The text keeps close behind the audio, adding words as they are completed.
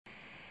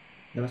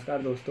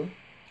नमस्कार दोस्तों,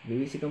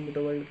 BBC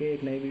computer world के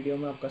एक नई वीडियो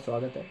में आपका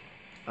स्वागत है।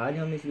 आज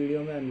हम इस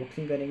वीडियो में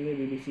अनबॉक्सिंग करेंगे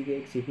बीबीसी के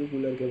एक सीपीयू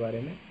कूलर के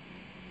बारे में,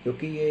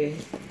 क्योंकि ये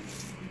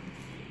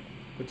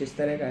कुछ इस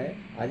तरह का है।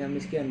 आज हम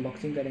इसकी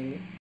अनबॉक्सिंग करेंगे।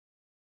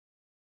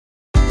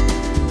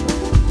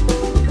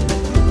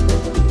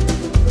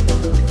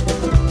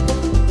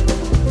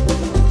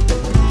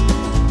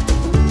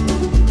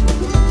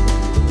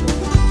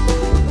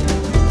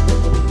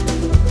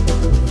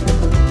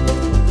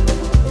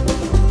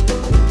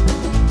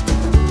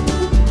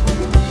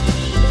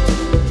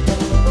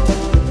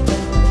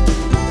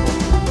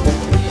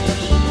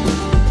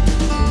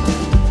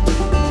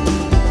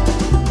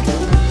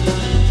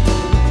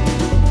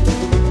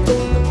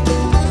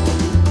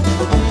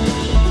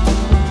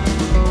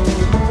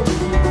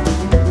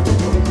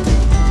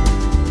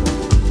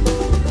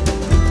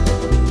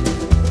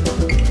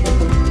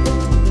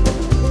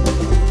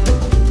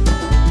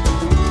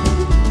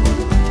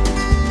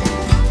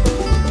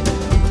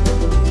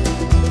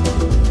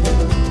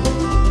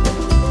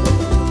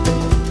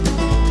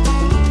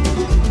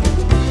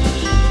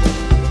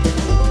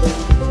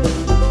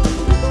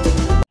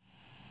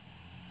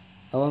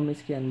 अब हम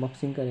इसकी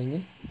अनबॉक्सिंग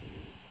करेंगे।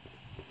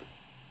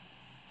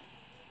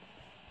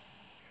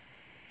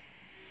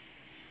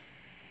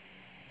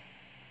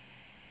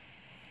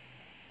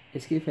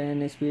 इसकी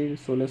फ़ैन स्पीड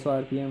 1600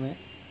 आरपीएम है।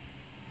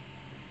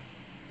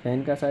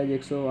 फ़ैन का साइज़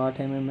 108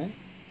 mm है।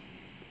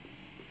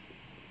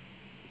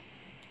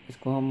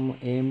 इसको हम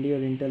AMD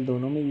और इंटेल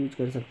दोनों में यूज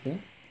कर सकते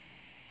हैं।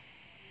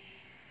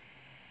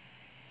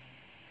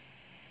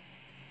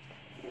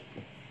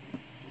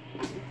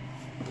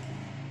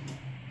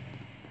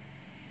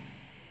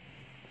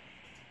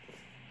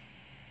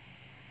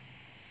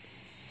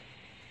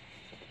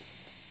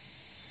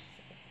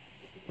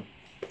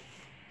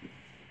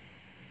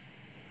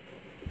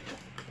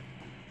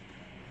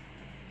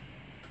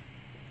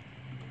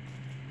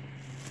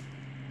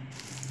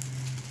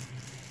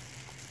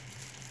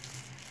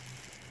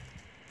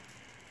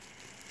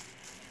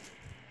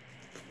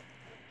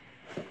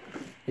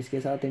 इसके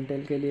साथ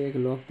इंटेल के लिए एक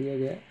लॉक दिया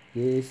गया है।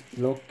 ये इस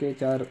लॉक के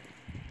 4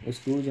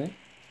 स्क्रूज हैं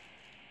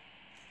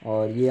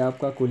और ये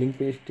आपका कूलिंग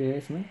पेस्ट है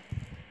इसमें।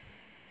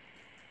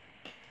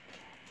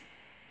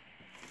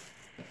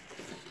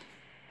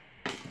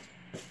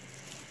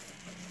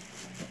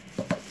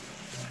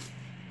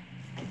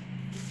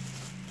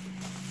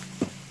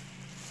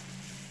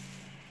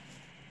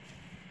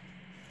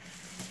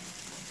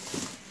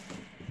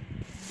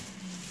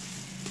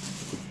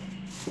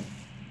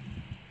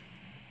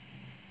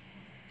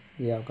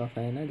 ये आपका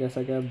फ़ैन है,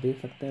 जैसा कि आप देख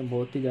सकते हैं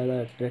बहुत ही ज़्यादा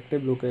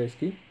अट्रैक्टिव लुक है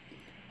इसकी।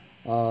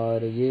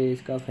 और ये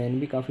इसका फ़ैन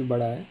भी काफ़ी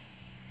बड़ा है।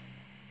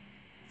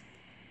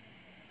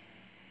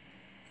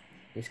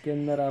 इसके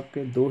अंदर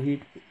आपके 2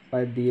 हीट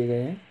पाइप दिए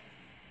गए हैं।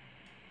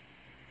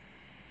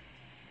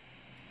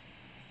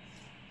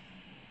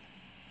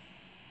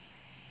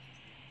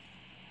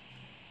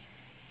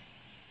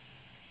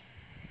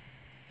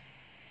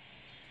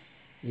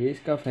 ये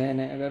इसका फ़ैन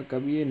है। अगर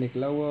कभी ये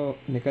निकला हुआ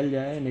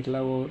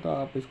हो तो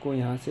आप इसको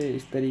यहाँ से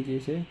इस तरीके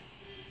से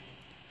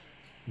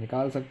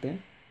निकाल सकते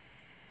हैं।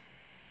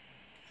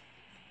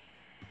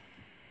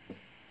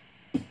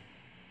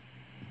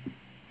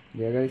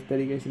 ये अगर इस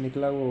तरीके से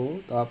निकला हुआ हो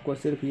तो आपको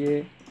सिर्फ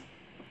ये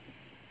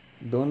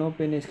दोनों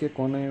पिन इसके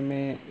कोने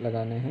में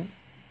लगाने हैं,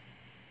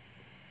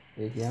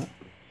 एक यहाँ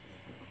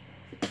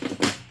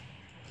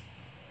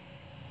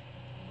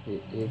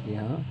एक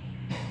यहाँ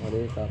और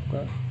एक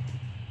आपका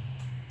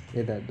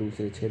इधर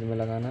दूसरे छेद में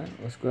लगाना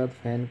है। उसके बाद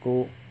फ़ैन को,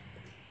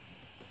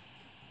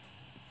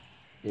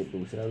 ये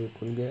दूसरा भी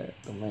खुल गया है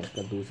तो मैं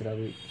इसका दूसरा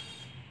भी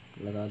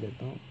लगा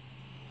देता हूँ।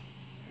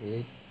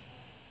 एक,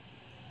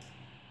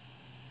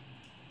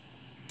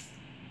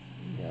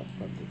 ये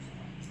आपका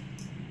दूसरा।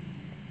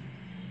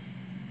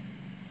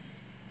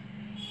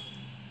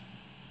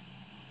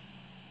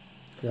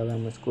 फिर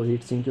हम इसको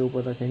हीट सिंक के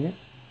ऊपर रखेंगे।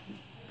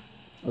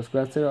 उसके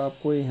बाद से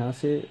आपको यहाँ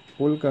से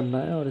पुल करना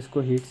है और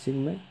इसको हीट सिंक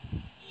में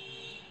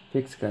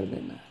फिक्स कर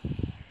देना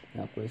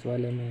है। आपको इस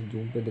वाले में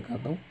जूम पे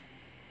दिखाता हूँ।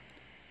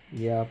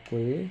 ये आपको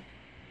ये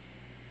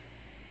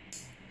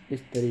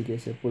इस तरीके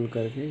से पुल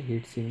करके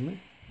हीट सिंक में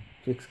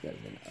फिक्स कर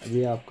देना। अब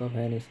ये आपका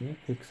फ़ैन इसमें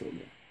फिक्स हो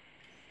गया।